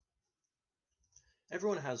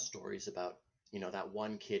Everyone has stories about, that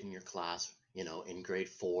one kid in your class, in grade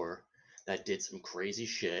 4 that did some crazy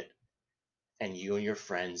shit, and you and your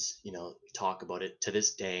friends, talk about it to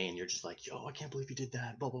this day, and you're just like, yo, I can't believe you did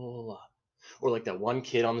that, blah, blah, blah, blah. Or like that one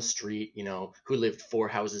kid on the street, who lived 4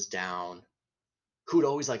 houses down, who'd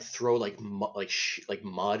always like throw like like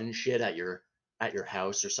mud and shit at your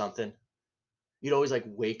house or something. You'd always like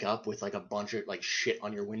wake up with like a bunch of like shit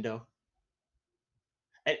on your window.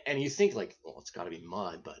 And you think like, well, it's got to be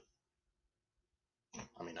mud, but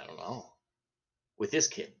I mean, I don't know. With this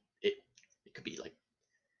kid, it could be like,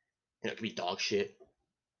 it could be dog shit.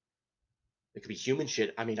 It could be human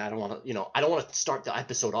shit. I mean, I don't want to start the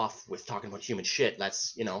episode off with talking about human shit.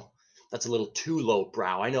 That's a little too low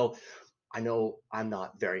brow. I know I'm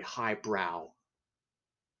not very high brow,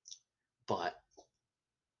 but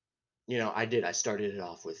I started it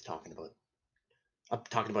off with talking about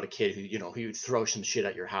a kid who would throw some shit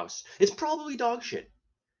at your house. It's probably dog shit,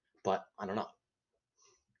 but I don't know.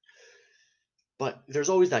 But there's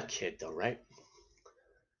always that kid though, right?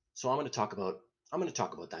 So I'm going to talk about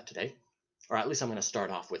that today, or at least I'm going to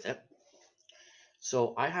start off with it.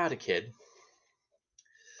 So I had a kid.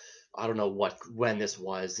 I don't know when this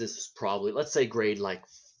was. This was probably, let's say, grade like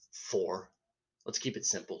 4. Let's keep it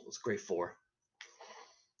simple. It's grade 4.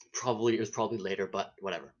 Probably it was probably later, but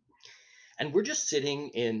whatever. And we're just sitting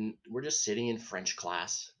in French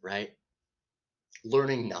class, right?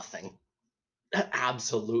 Learning nothing.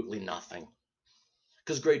 Absolutely nothing.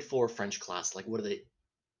 Because grade 4 French class, like what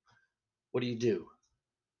do you do?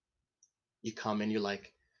 You come in, you're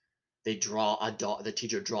like, they draw a dog, the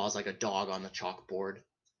teacher draws like a dog on the chalkboard.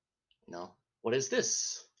 What is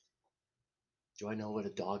this? Do I know what a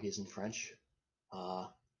dog is in French? Uh,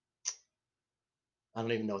 I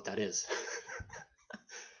don't even know what that is.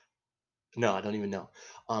 No, I don't even know.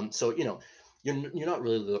 So you're not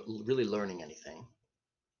really learning anything.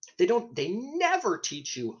 They never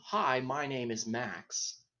teach you, hi, my name is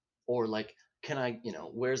Max, or like, can I,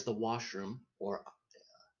 where's the washroom, or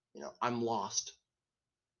I'm lost.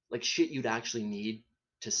 Like shit you'd actually need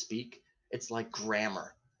to speak. It's like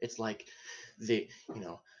grammar. It's like the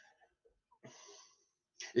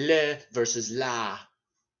le versus la,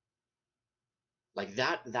 like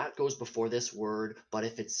that goes before this word, but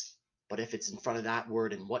if it's in front of that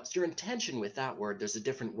word and what's your intention with that word, there's a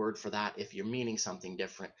different word for that if you're meaning something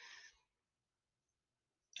different,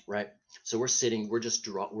 right? So we're just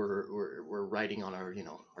we're writing on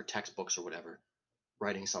our textbooks or whatever,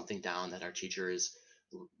 writing something down that our teacher is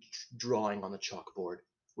drawing on the chalkboard,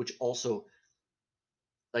 which also,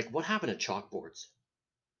 like, what happened to chalkboards?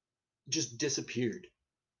 Just disappeared.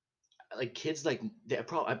 Like kids, like, they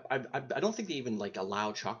probably, I don't think they even like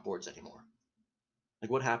allow chalkboards anymore. Like,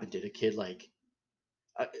 what happened? Did a kid like,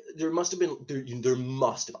 there must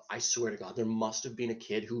have, I swear to God, there must have been a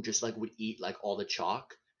kid who just like would eat like all the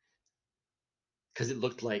chalk, because it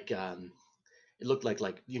looked like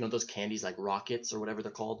those candies, like rockets or whatever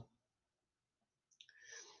they're called.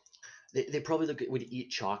 They probably would eat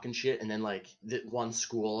chalk and shit, and then like the one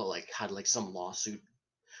school like had like some lawsuit.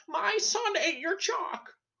 My son ate your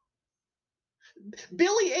chalk.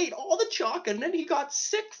 Billy ate all the chalk and then he got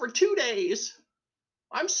sick for 2 days.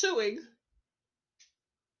 I'm suing.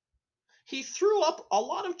 He threw up a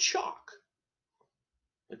lot of chalk.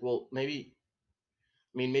 Like, well, maybe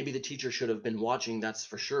the teacher should have been watching, that's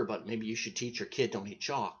for sure, but maybe you should teach your kid don't eat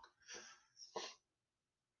chalk.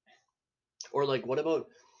 Or like, what about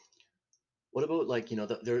like,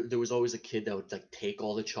 there was always a kid that would like take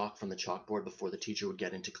all the chalk from the chalkboard before the teacher would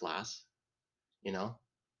get into class. You know,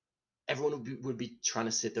 everyone would be trying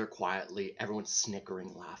to sit there quietly. Everyone's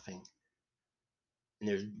snickering, laughing, and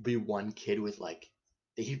there'd be one kid with like,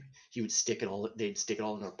 he would stick it all. They'd stick it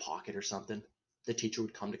all in their pocket or something. The teacher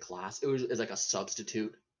would come to class. It was like a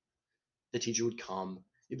substitute. The teacher would come.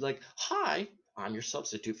 He'd be like, "Hi, I'm your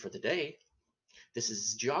substitute for the day. This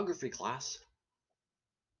is geography class.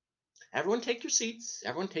 Everyone take your seats.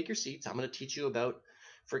 Everyone take your seats. I'm going to teach you about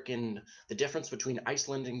freaking the difference between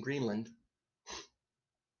Iceland and Greenland."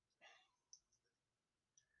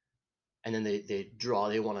 And then they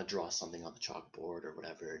want to draw something on the chalkboard or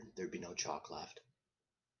whatever, and there'd be no chalk left.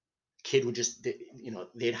 Kid would just,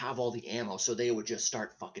 they'd have all the ammo, so they would just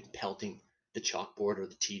start fucking pelting the chalkboard or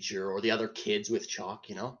the teacher or the other kids with chalk.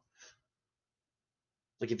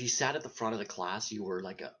 Like if you sat at the front of the class, you were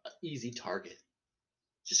like a easy target.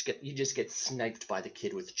 You just get sniped by the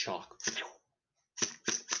kid with chalk.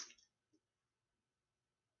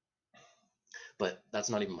 But that's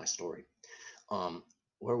not even my story.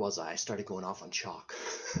 Where was I? I started going off on chalk.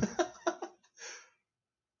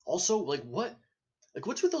 Also, like,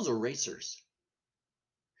 what's with those erasers?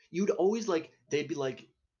 you'd always like they'd be like,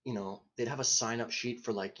 they'd have a sign up sheet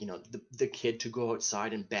for like, the kid to go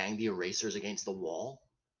outside and bang the erasers against the wall.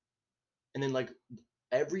 And then like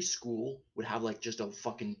every school would have like just a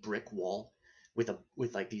fucking brick wall with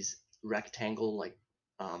like these rectangle like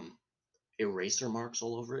um eraser marks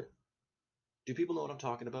all over it. Do people know what I'm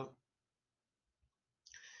talking about?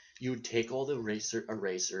 You would take all the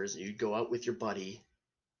erasers, you'd go out with your buddy,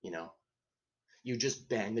 you know, you just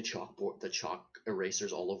bang the chalk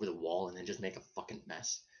erasers all over the wall and then just make a fucking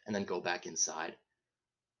mess and then go back inside.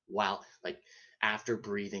 While like after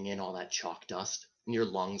breathing in all that chalk dust and your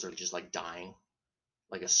lungs are just like dying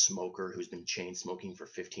like a smoker who's been chain smoking for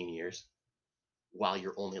 15 years while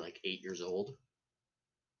you're only like 8 years old.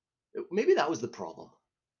 Maybe that was the problem,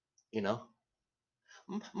 you know?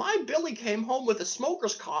 My Billy came home with a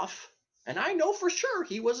smoker's cough, and I know for sure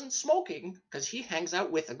he wasn't smoking because he hangs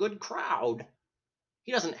out with a good crowd.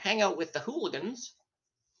 He doesn't hang out with the hooligans.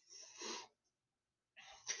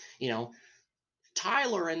 You know,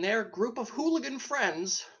 Tyler and their group of hooligan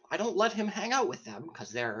friends, I don't let him hang out with them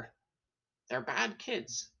because they're bad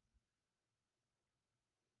kids.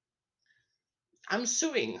 I'm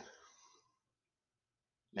suing.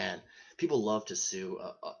 Man, people love to sue.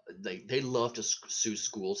 They love to sue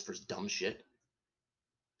schools for dumb shit.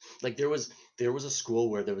 Like there was a school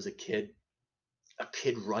where there was a kid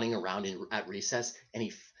running around at recess,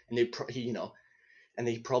 and they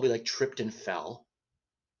probably like tripped and fell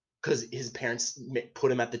because his parents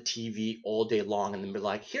put him at the TV all day long, and then be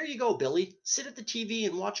like, "Here you go, Billy, sit at the TV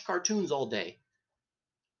and watch cartoons all day."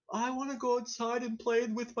 I want to go outside and play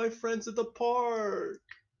with my friends at the park.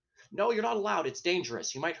 No, you're not allowed. It's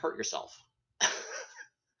dangerous. You might hurt yourself.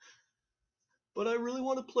 But I really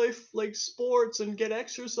want to play like sports and get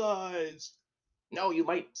exercise. No, you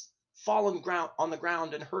might fall on the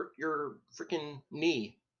ground and hurt your freaking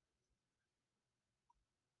knee.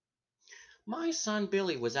 My son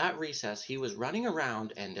Billy was at recess. He was running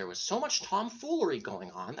around, and there was so much tomfoolery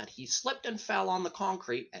going on that he slipped and fell on the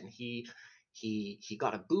concrete, and he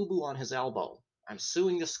got a boo-boo on his elbow. I'm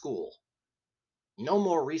suing the school. No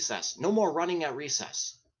more recess. No more running at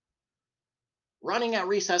recess. Running at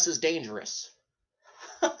recess is dangerous.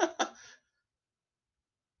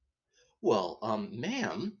 Well,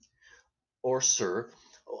 ma'am or sir,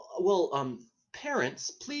 well,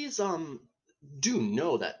 parents, please, do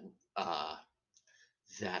know uh,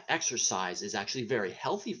 that exercise is actually very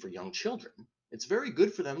healthy for young children. It's very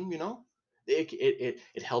good for them, you know.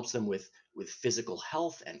 It helps them with physical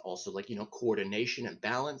health and also like coordination and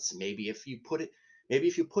balance. Maybe if you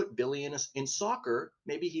put Billy in soccer,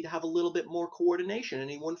 maybe he'd have a little bit more coordination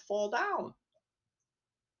and he wouldn't fall down.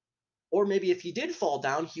 Or maybe if he did fall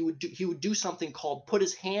down, he would do something called put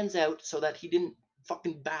his hands out so that he didn't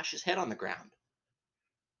fucking bash his head on the ground.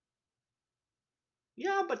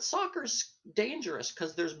 Yeah, but soccer's dangerous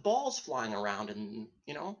because there's balls flying around, and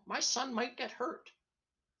my son might get hurt.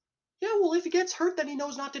 Yeah, well, if he gets hurt, then he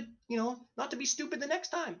knows not to be stupid the next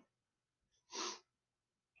time.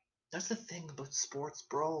 That's the thing about sports,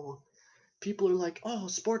 bro. People are like, oh,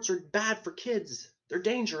 sports are bad for kids. They're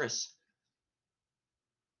dangerous.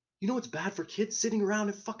 You know what's bad for kids? Sitting around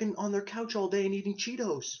and fucking on their couch all day and eating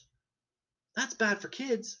Cheetos. That's bad for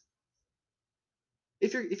kids.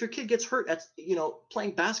 If your kid gets hurt at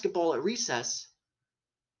playing basketball at recess,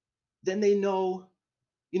 then they know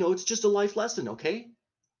it's just a life lesson, okay?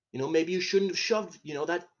 Maybe you shouldn't have shoved,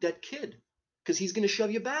 that kid, because he's going to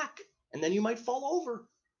shove you back, and then you might fall over.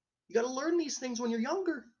 You got to learn these things when you're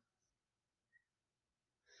younger.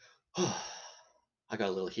 I got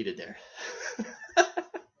a little heated there.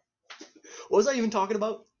 What was I even talking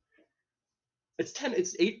about?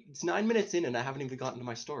 It's 9 minutes in, and I haven't even gotten to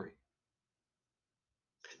my story.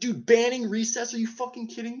 Dude, banning recess? Are you fucking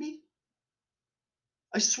kidding me?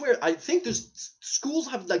 I swear, I think there's schools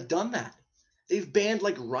have like done that. They've banned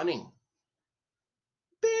like running.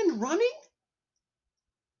 Banned running?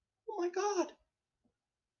 Oh my god.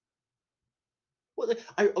 Well,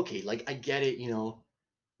 I get it,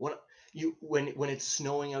 when when it's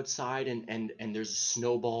snowing outside and there's a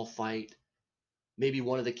snowball fight, maybe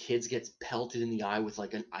one of the kids gets pelted in the eye with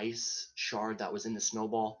like an ice shard that was in the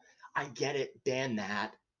snowball. I get it, ban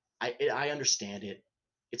that. I understand it.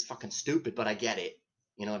 It's fucking stupid, but I get it.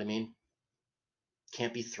 You know what I mean?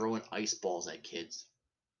 Can't be throwing ice balls at kids.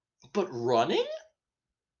 But running?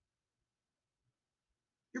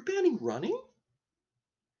 You're banning running?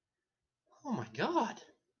 Oh my god.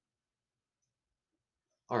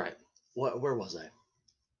 All right. Where was I?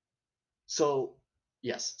 So,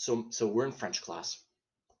 yes. So we're in French class.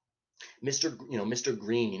 Mr.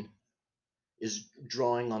 Green is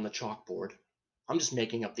drawing on the chalkboard, I'm just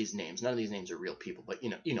making up these names. None of these names are real people, but you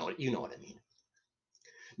know what I mean.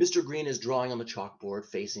 Mr. Green is drawing on the chalkboard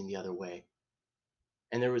facing the other way.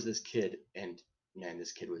 And there was this kid, and man,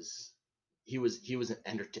 this kid was he was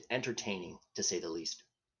entertaining, to say the least.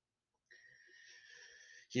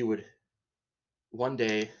 He would one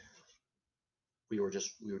day we were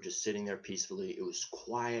just sitting there peacefully. It was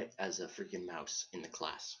quiet as a freaking mouse in the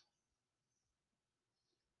class.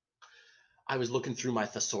 I was looking through my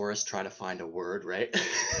thesaurus trying to find a word, right?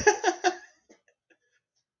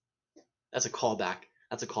 That's a callback.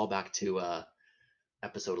 That's a callback to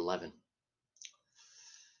episode 11.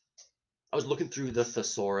 I was looking through the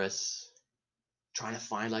thesaurus trying to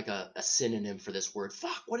find like a synonym for this word.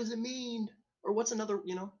 Fuck, what does it mean? Or what's another,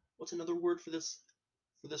 what's another word for this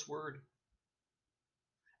word?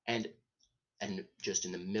 And just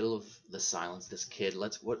in the middle of the silence, this kid,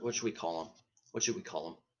 what should we call him? What should we call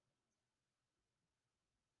him?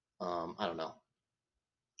 I don't know.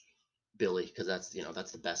 Billy, because that's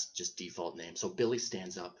the best just default name. So Billy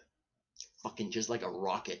stands up, fucking just like a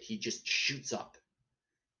rocket. He just shoots up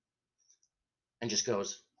and just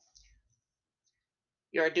goes,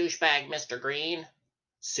 "You're a douchebag, Mr. Green."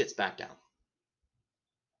 Sits back down.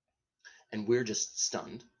 And we're just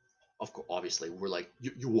stunned. Of course, obviously, we're like,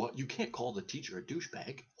 you what? You can't call the teacher a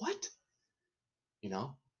douchebag. What? You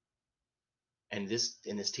know? And this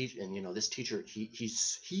teacher, this teacher,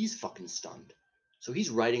 he's fucking stunned. So he's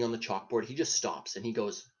writing on the chalkboard. He just stops and he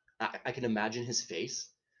goes, I can imagine his face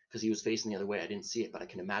because he was facing the other way. I didn't see it, but I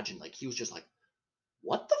can imagine like he was just like,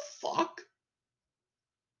 what the fuck?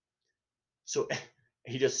 So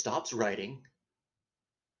he just stops writing,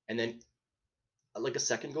 and then like a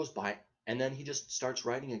second goes by, and then he just starts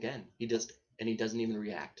writing again. He doesn't even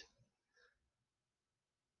react.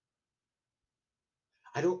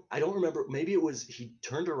 I don't remember. Maybe it was he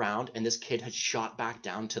turned around and this kid had shot back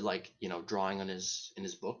down to like, drawing on his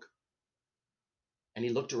book. And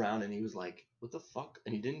he looked around and he was like, "What the fuck?"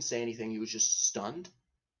 And he didn't say anything. He was just stunned.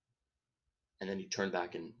 And then he turned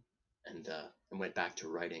back and went back to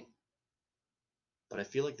writing. But I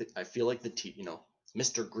feel like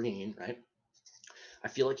Mr. Green, right? I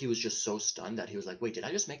feel like he was just so stunned that he was like, "Wait, did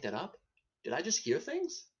I just make that up? Did I just hear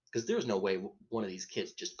things?" Because there was no way one of these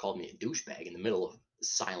kids just called me a douchebag in the middle of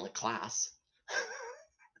silent class.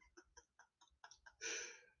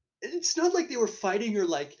 It's not like they were fighting or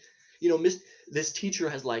like, this teacher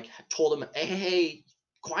has like told him, hey,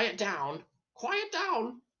 quiet down,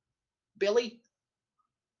 Billy.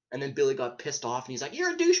 And then Billy got pissed off and he's like,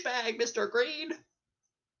 "You're a douchebag, Mr. Green."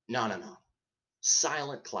 No, no, no.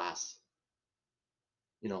 Silent class,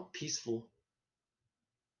 peaceful.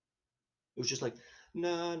 It was just like,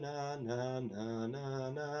 na na na na na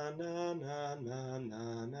na na na na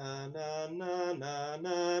na na na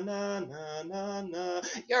na na na na na na.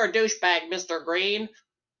 "You're a douchebag, Mr. Green."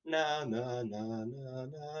 Na na na na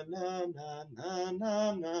na na na na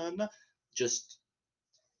na na na. Just,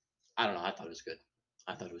 I don't know. I thought it was good.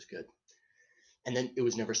 I thought it was good. And then it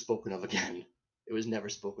was never spoken of again. It was never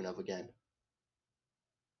spoken of again.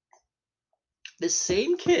 This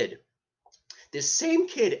same kid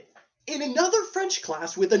in another French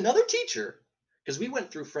class with another teacher, because we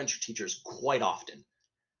went through French teachers quite often.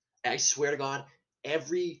 I swear to God,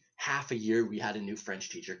 every half a year we had a new French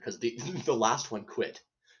teacher because the last one quit.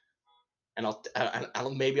 And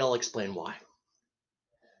maybe I'll explain why.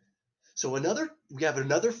 So we have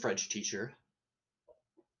another French teacher.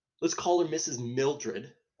 Let's call her Mrs.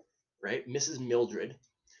 Mildred, right? Mrs. Mildred.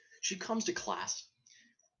 She comes to class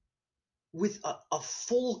with a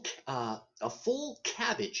full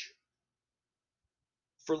cabbage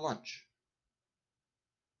for lunch,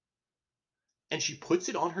 and she puts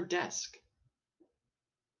it on her desk,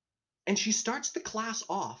 and she starts the class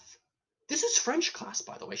off. This is French class,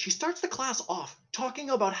 by the way. She starts the class off talking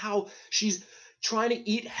about how she's trying to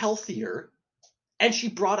eat healthier, and she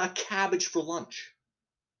brought a cabbage for lunch.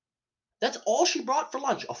 That's all she brought for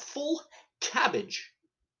lunch, a full cabbage.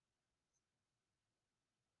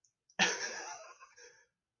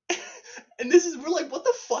 And we're like, what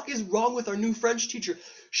the fuck is wrong with our new French teacher?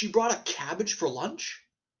 She brought a cabbage for lunch?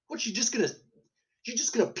 What, she's just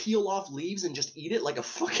gonna peel off leaves and just eat it like a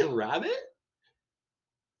fucking rabbit?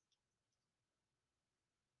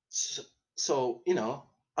 So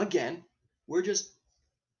again, we're just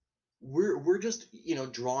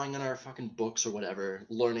drawing on our fucking books or whatever,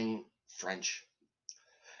 learning French.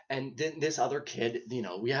 And then this other kid,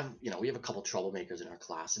 we have a couple troublemakers in our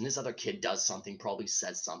class, and this other kid does something, probably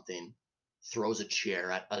says something, throws a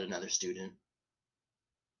chair at another student.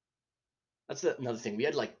 That's another thing. We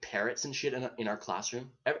had like parrots and shit in our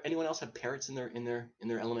classroom. Anyone else have parrots in their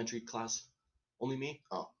elementary class? Only me?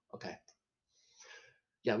 Oh, okay.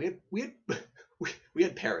 Yeah, we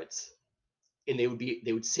had parrots, and they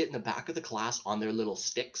would sit in the back of the class on their little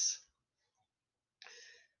sticks,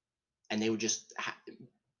 and they would just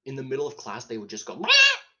in the middle of class they would just go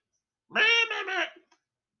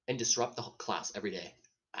and disrupt the class every day.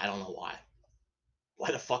 I don't know why.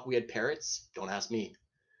 Why the fuck we had parrots? Don't ask me.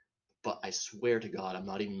 But I swear to God, I'm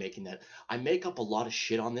not even making that. I make up a lot of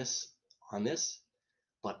shit on this,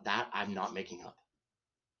 but that I'm not making up.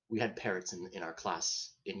 We had parrots in our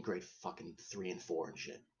class in grade fucking 3 and 4 and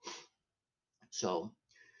shit. So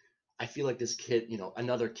I feel like this kid,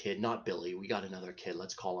 another kid, not Billy. We got another kid.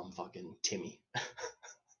 Let's call him fucking Timmy.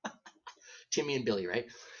 Timmy and Billy, right?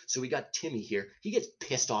 So we got Timmy here. He gets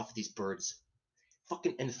pissed off at these birds,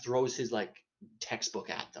 fucking, and throws his like textbook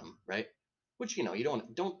at them, right? Which you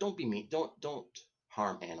don't be mean, don't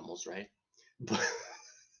harm animals, right? But,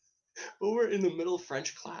 but we're in the middle of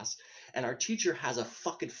French class, and our teacher has a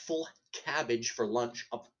fucking full cabbage for lunch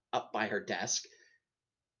up by her desk,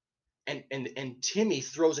 and Timmy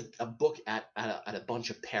throws a book at a bunch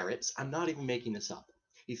of parrots. I'm not even making this up.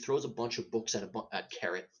 He throws a bunch of books at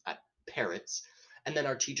parrots, and then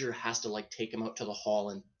our teacher has to like take him out to the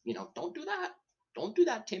hall and don't do that. Don't do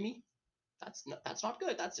that, Timmy. That's not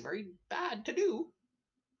good. That's very bad to do.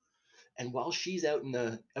 And while she's out in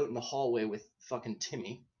the hallway with fucking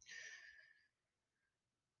Timmy,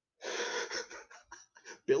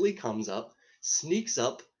 Billy comes up, sneaks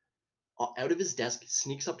up out of his desk,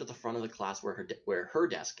 sneaks up to the front of the class where her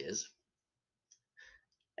desk is,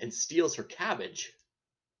 and steals her cabbage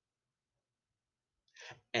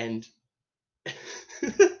and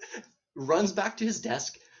runs back to his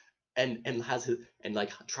desk and has his, and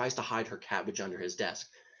like tries to hide her cabbage under his desk.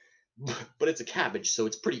 But it's a cabbage, so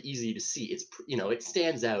it's pretty easy to see. It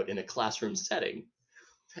stands out in a classroom setting.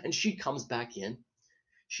 And she comes back in.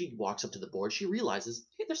 She walks up to the board. She realizes,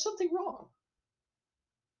 hey, there's something wrong.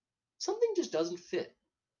 Something just doesn't fit.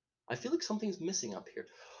 I feel like something's missing up here.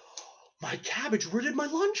 My cabbage, where did my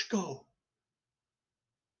lunch go?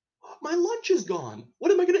 My lunch is gone.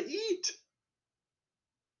 What am I going to eat?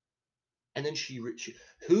 And then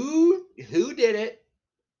who did it?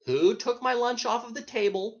 Who took my lunch off of the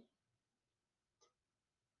table?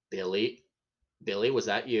 Billy. Billy, was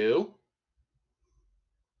that you?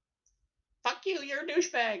 Fuck you, you're a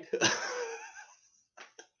douchebag.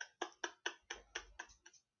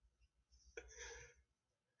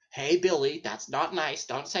 Hey, Billy, that's not nice.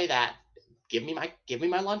 Don't say that. Give me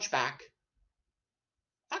my lunch back.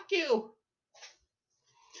 Fuck you.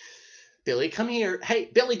 Billy, come here. Hey,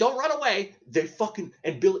 Billy, don't run away. They fucking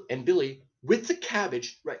and Billy with the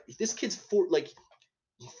cabbage, right? This kid's four.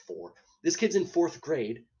 This kid's in fourth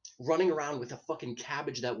grade, running around with a fucking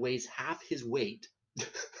cabbage that weighs half his weight,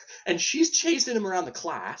 and she's chasing him around the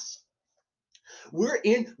class. We're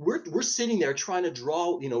sitting there trying to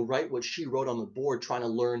draw, write what she wrote on the board, trying to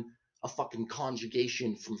learn a fucking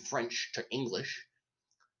conjugation from French to English.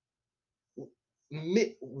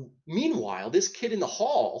 Meanwhile, this kid in the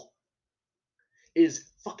hall is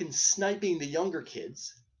fucking sniping the younger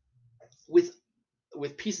kids with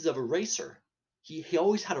pieces of eraser. He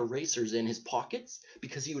always had erasers in his pockets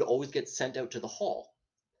because he would always get sent out to the hall,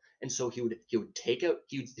 and so he would take out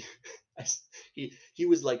he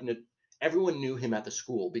was like, everyone knew him at the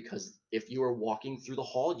school because if you were walking through the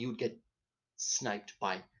hall, you would get sniped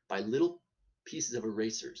by little pieces of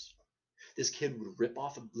erasers. This kid would rip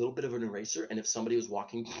off a little bit of an eraser, and if somebody was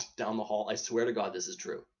walking down the hall, I swear to God, this is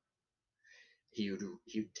true. He would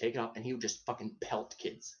take it off and he would just fucking pelt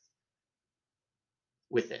kids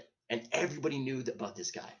with it, and everybody knew about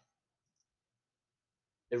this guy.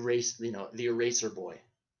 The eraser boy.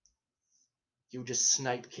 He would just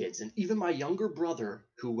snipe kids, and even my younger brother,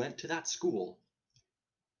 who went to that school,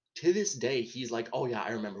 to this day, he's like, oh yeah,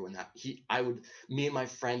 I remember when me and my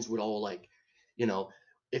friends would all like,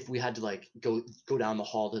 if we had to like go down the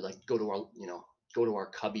hall to like go to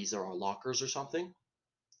our cubbies or our lockers or something,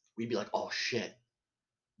 we'd be like, oh shit,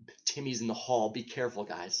 Timmy's in the hall, be careful,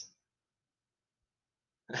 guys.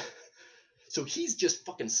 So he's just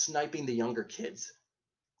fucking sniping the younger kids.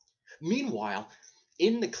 Meanwhile,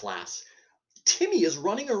 in the class, Timmy is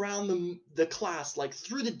running around the class, like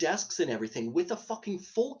through the desks and everything, with a fucking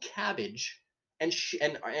full cabbage, and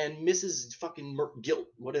Mrs. fucking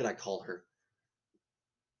what did I call her?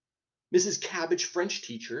 Mrs. Cabbage, French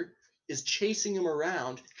teacher, is chasing him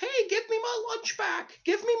around. Hey, give me my lunch back!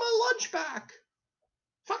 Give me my lunch back!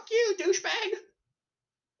 Fuck you, douchebag!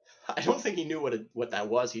 I don't think he knew what that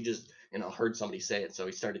was. He just heard somebody say it, so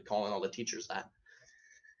he started calling all the teachers that.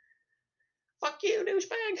 Fuck you,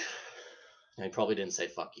 douchebag! And he probably didn't say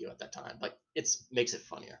fuck you at that time, but it makes it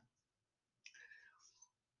funnier.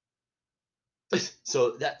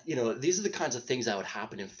 So that, these are the kinds of things that would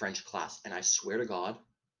happen in French class. And I swear to God,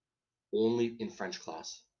 only in French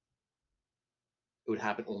class. It would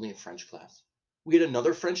happen only in French class. We had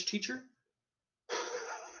another French teacher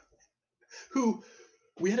who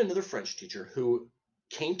we had another French teacher who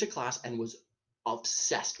came to class and was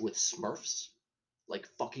obsessed with Smurfs, like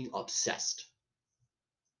fucking obsessed.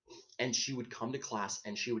 And she would come to class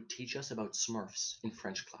and she would teach us about Smurfs in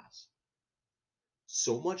French class.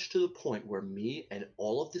 So much to the point where me and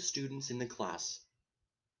all of the students in the class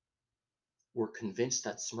were convinced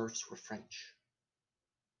that Smurfs were French.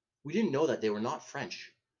 We didn't know that they were not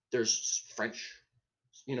French. There's French,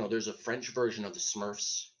 there's a French version of the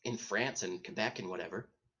Smurfs in France and Quebec and whatever.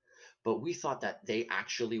 But we thought that they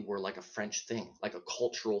actually were like a French thing, like a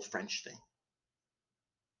cultural French thing.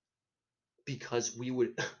 Because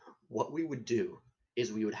what we would do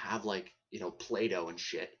is we would have like, Play-Doh and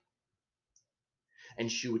shit.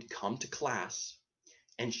 And she would come to class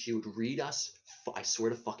and she would read us, I swear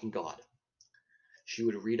to fucking God, she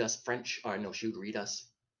would read us she would read us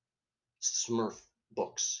Smurf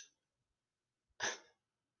books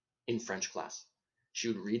in French class. She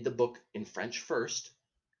would read the book in French first,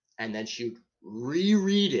 and then she would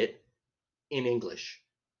reread it in English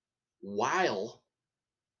while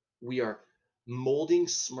we are molding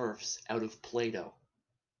Smurfs out of Play-Doh.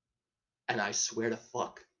 And I swear to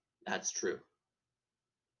fuck, that's true.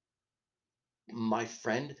 My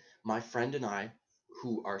friend and I,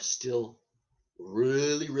 who are still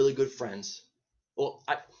really, really good friends. Well,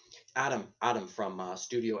 Adam from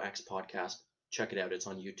Studio X podcast. Check it out. It's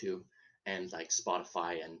on YouTube and like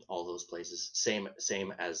Spotify and all those places. Same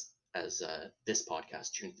as this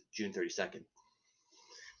podcast, June 32nd.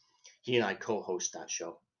 He and I co-host that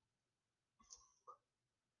show.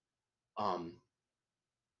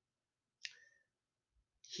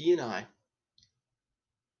 He and I,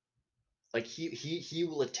 like he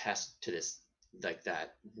will attest to this, like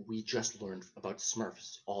that we just learned about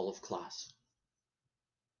Smurfs all of class.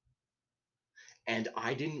 And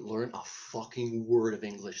I didn't learn a fucking word of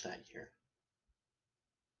English that year.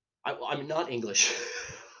 I'm not English.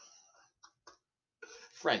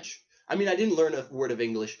 French. I mean, I didn't learn a word of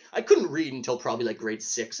English. I couldn't read until probably like grade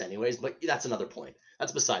 6 anyways, but that's another point.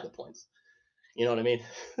 That's beside the points. You know what I mean?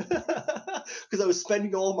 Because I was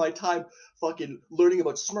spending all my time fucking learning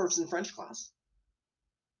about Smurfs in French class.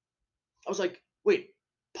 I was like, wait,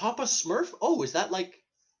 Papa Smurf? Oh, is that like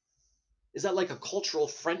a cultural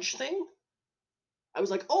French thing? I was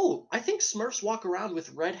like, oh, I think Smurfs walk around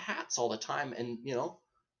with red hats all the time and,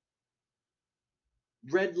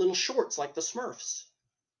 red little shorts like the Smurfs.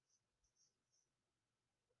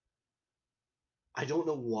 I don't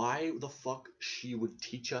know why the fuck she would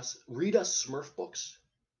read us Smurf books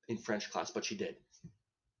in French class, but she did.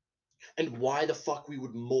 And why the fuck we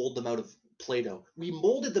would mold them out of Play-Doh. We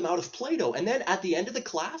molded them out of Play-Doh. And then at the end of the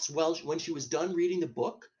class, when she was done reading the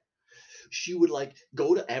book, she would like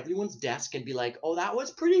go to everyone's desk and be like, oh, that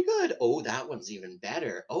was pretty good. Oh, that one's even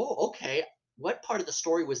better. Oh, okay. What part of the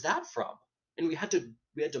story was that from? And we had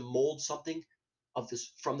to mold something of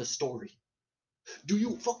this from the story. Do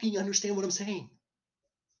you fucking understand what I'm saying?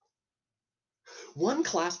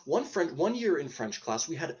 One year in French class,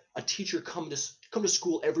 we had a teacher come to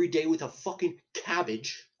school every day with a fucking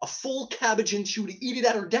cabbage, a full cabbage, and she would eat it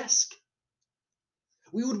at her desk.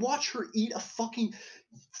 We would watch her eat a fucking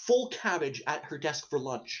full cabbage at her desk for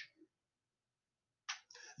lunch.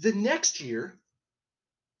 The next year,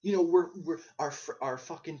 our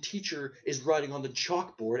fucking teacher is writing on the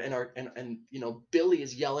chalkboard, and Billy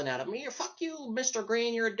is yelling at him, "Fuck you, Mr.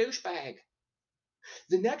 Green, you're a douchebag."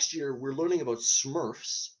 The next year, we're learning about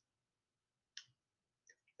Smurfs.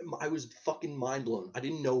 I was fucking mind blown. I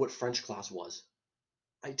didn't know what French class was.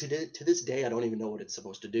 To this day, I don't even know what it's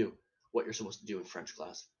supposed to do. What you're supposed to do in French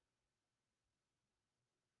class.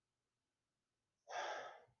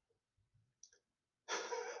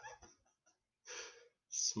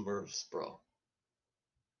 Smurfs, bro.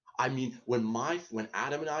 I mean, when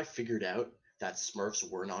Adam and I figured out that Smurfs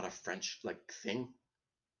were not a French like thing,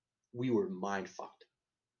 we were mind fucked.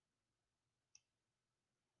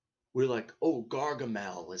 We're like, oh,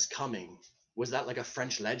 Gargamel is coming. Was that like a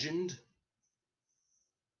French legend?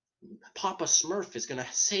 Papa Smurf is gonna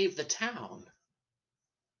save the town.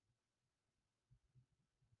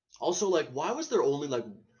 Also, like, why was there only like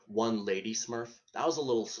one lady Smurf? That was a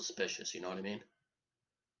little suspicious, you know what I mean?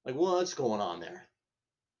 Like, what's going on there?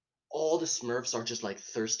 All the Smurfs are just like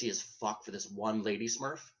thirsty as fuck for this one lady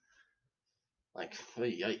Smurf. Like, oh,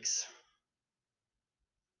 yikes.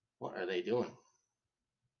 What are they doing?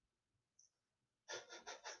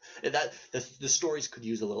 The stories could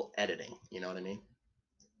use a little editing, you know what I mean?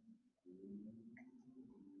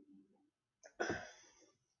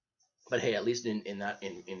 But hey, at least in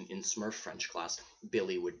Smurf French class,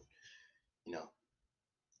 Billy would, you know,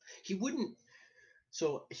 he wouldn't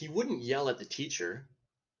he wouldn't yell at the teacher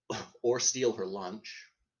or steal her lunch,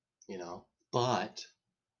 you know. But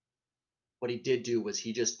what he did do was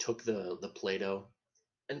he just took the Play-Doh,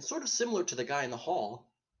 and sort of similar to the guy in the hall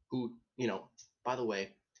who, by the way,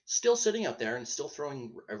 still sitting out there and still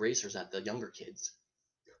throwing erasers at the younger kids.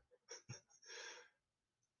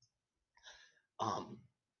 Um,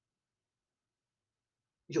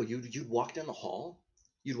 you'd walk down the hall.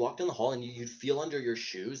 You'd walk down the hall and you'd feel under your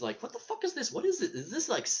shoes like, what the fuck is this? What is it? Is this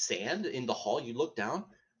like sand in the hall? You look down,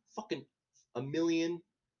 fucking a million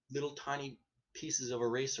little tiny pieces of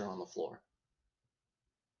eraser on the floor.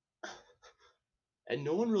 And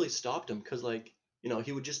no one really stopped him because, like,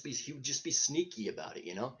 he would just be sneaky about it.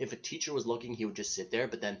 If a teacher was looking, he would just sit there.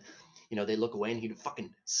 But then, they look away and he'd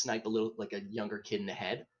fucking snipe a little, like a younger kid in the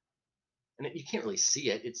head, and you can't really see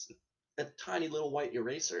it. It's a tiny little white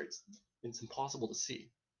eraser. It's impossible to see.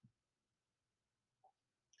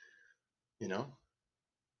 And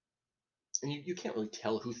you can't really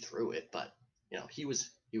tell who threw it, but he was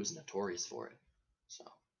notorious for it. So,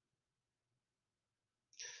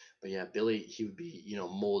 but yeah, Billy, he would be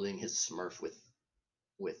molding his Smurf with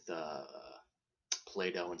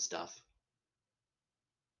Play-Doh and stuff.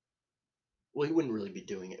 Well, he wouldn't really be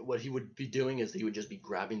doing it. What he would be doing is he would just be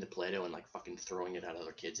grabbing the Play-Doh and like fucking throwing it at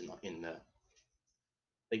other kids in the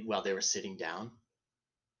like while they were sitting down.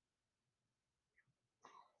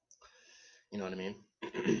 You know what I mean?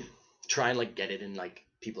 Try and like get it in like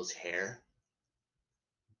people's hair.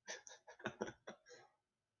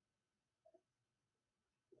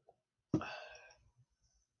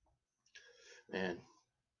 Man,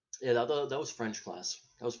 yeah, that was French class.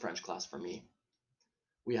 That was French class for me.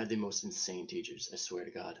 We had the most insane teachers. I swear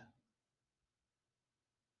to God.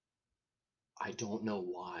 I don't know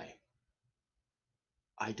why.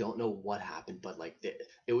 I don't know what happened, but like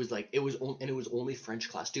it was and it was only French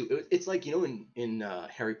class too. It's like in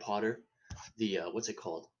Harry Potter, the what's it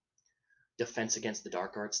called? Defense Against the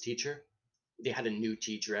Dark Arts teacher. They had a new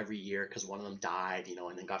teacher every year because one of them died, and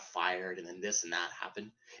then got fired, and then this and that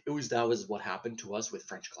happened. That was what happened to us with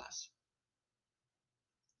French class.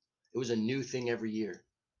 It was a new thing every year.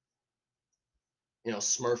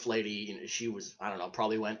 Smurf lady, she was, I don't know,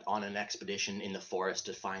 probably went on an expedition in the forest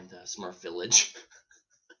to find the Smurf village.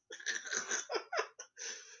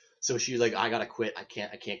 So she's like, I gotta quit. I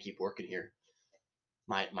can't keep working here.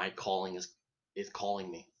 My calling is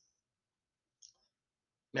calling me.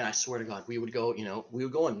 Man, I swear to God, we would go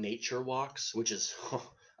on nature walks, which is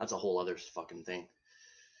that's a whole other fucking thing.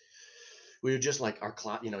 We would just like our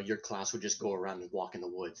class, your class would just go around and walk in the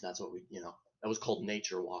woods. That's what that was called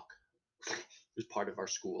nature walk. It was part of our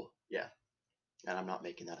school. Yeah. And I'm not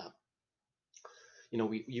making that up.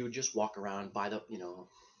 You would just walk around by the,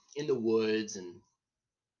 in the woods, and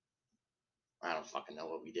I don't fucking know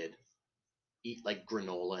what we did. Eat like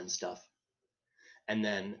granola and stuff. And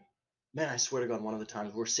then, man, I swear to God, one of the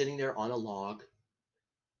times we're sitting there on a log,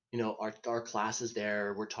 our class is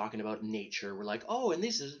there, we're talking about nature. We're like, oh, and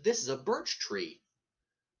this is a birch tree.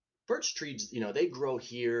 Birch trees, they grow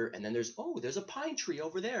here, and then there's a pine tree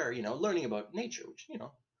over there, learning about nature, which,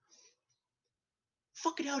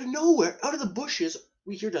 fucking out of nowhere, out of the bushes,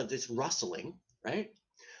 we hear this rustling, right?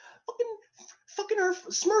 Fucking our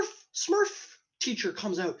Smurf teacher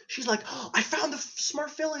comes out. She's like, oh, I found the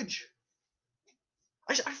Smurf village.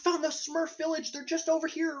 I found the Smurf village. They're just over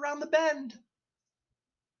here around the bend.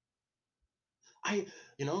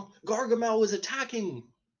 Gargamel was attacking,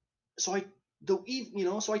 so I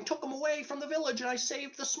took him away from the village and I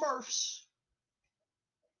saved the Smurfs.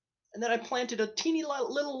 And then I planted a teeny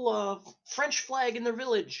little French flag in their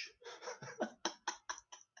village.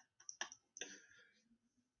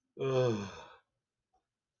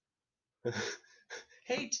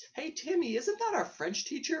 Hey, Timmy, isn't that our French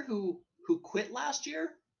teacher who quit last year?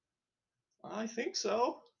 I think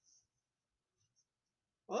so.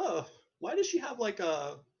 Oh, why does she have like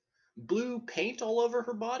a blue paint all over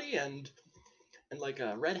her body and like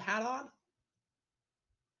a red hat on?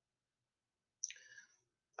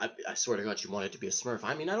 I swear to God, she wanted to be a Smurf.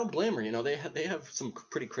 I mean, I don't blame her. They have some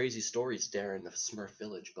pretty crazy stories there in the Smurf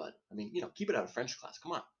village. But I mean, keep it out of French class.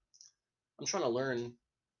 Come on, I'm trying to learn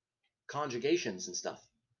conjugations and stuff.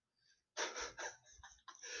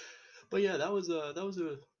 But yeah, that was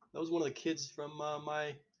one of the kids from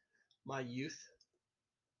my youth.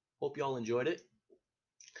 Hope y'all enjoyed it.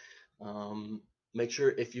 Make sure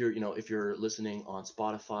if you're listening on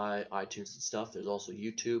Spotify, iTunes and stuff, there's also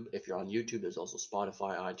YouTube. If you're on YouTube, there's also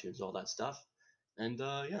Spotify, iTunes, all that stuff. And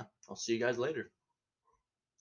yeah, I'll see you guys later.